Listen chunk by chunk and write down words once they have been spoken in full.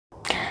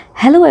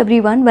Hello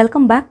everyone,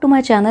 welcome back to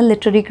my channel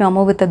Literary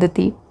Grammar with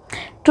Aditi.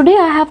 Today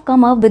I have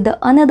come up with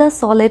another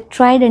solid,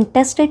 tried and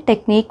tested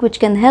technique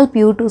which can help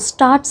you to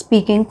start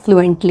speaking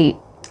fluently.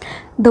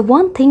 The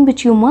one thing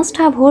which you must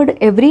have heard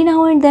every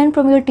now and then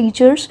from your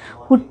teachers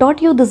who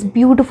taught you this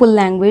beautiful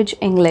language,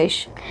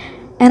 English.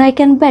 And I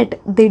can bet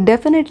they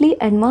definitely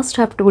and must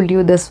have told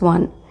you this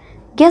one.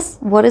 Guess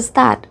what is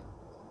that?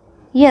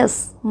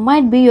 Yes,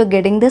 might be you're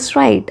getting this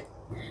right.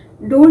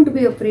 Don't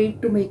be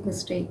afraid to make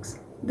mistakes.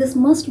 This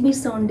must be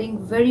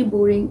sounding very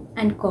boring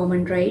and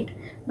common, right?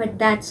 But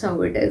that's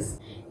how it is.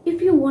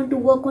 If you want to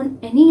work on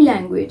any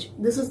language,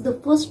 this is the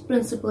first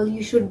principle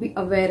you should be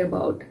aware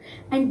about.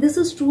 And this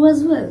is true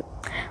as well.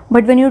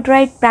 But when you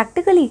try it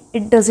practically,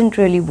 it doesn't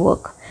really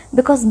work.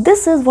 Because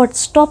this is what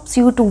stops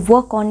you to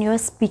work on your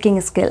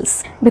speaking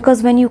skills.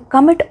 Because when you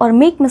commit or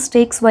make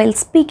mistakes while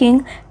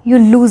speaking, you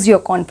lose your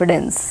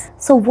confidence.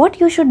 So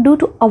what you should do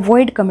to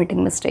avoid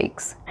committing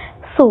mistakes?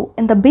 So,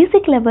 in the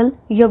basic level,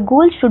 your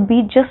goal should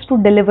be just to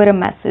deliver a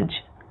message.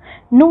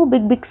 No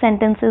big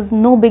sentences,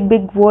 no big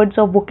words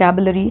or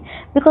vocabulary,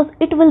 because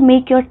it will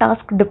make your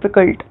task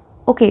difficult.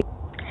 Okay,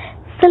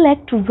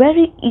 select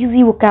very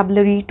easy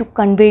vocabulary to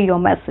convey your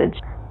message.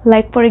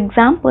 Like for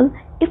example,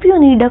 if you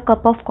need a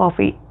cup of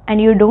coffee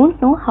and you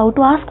don't know how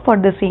to ask for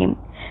the same,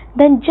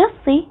 then just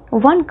say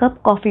 1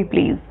 cup coffee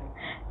please.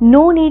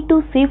 No need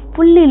to say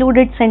fully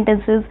loaded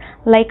sentences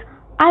like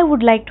I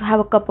would like to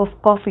have a cup of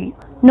coffee.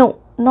 No.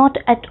 Not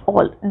at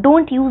all.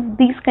 Don't use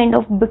these kind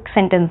of big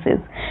sentences.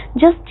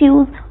 Just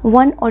use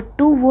 1 or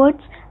 2 words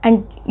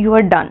and you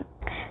are done.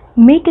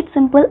 Make it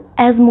simple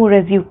as more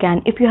as you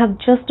can if you have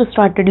just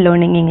started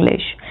learning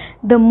English.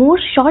 The more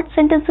short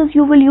sentences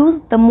you will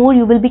use, the more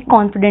you will be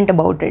confident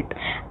about it.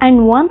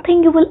 And one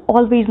thing you will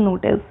always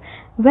notice,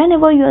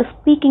 whenever you are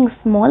speaking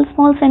small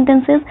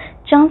sentences,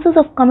 chances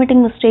of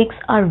committing mistakes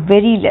are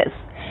very less.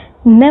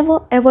 Never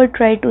ever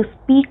try to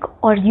speak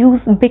or use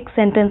big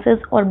sentences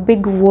or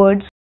big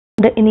words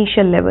the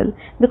initial level,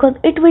 because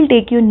it will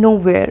take you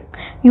nowhere.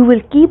 You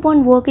will keep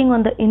on working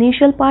on the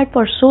initial part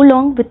for so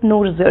long with no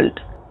result.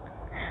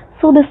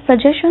 So this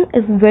suggestion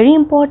is very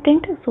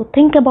important, so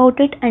think about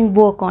it and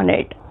work on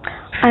it.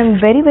 I'm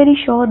very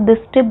sure this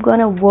tip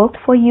gonna work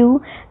for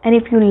you, and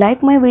if you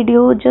like my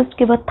video, just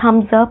give a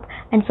thumbs up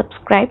and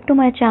subscribe to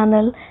my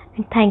channel,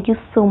 and thank you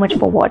so much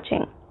for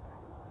watching.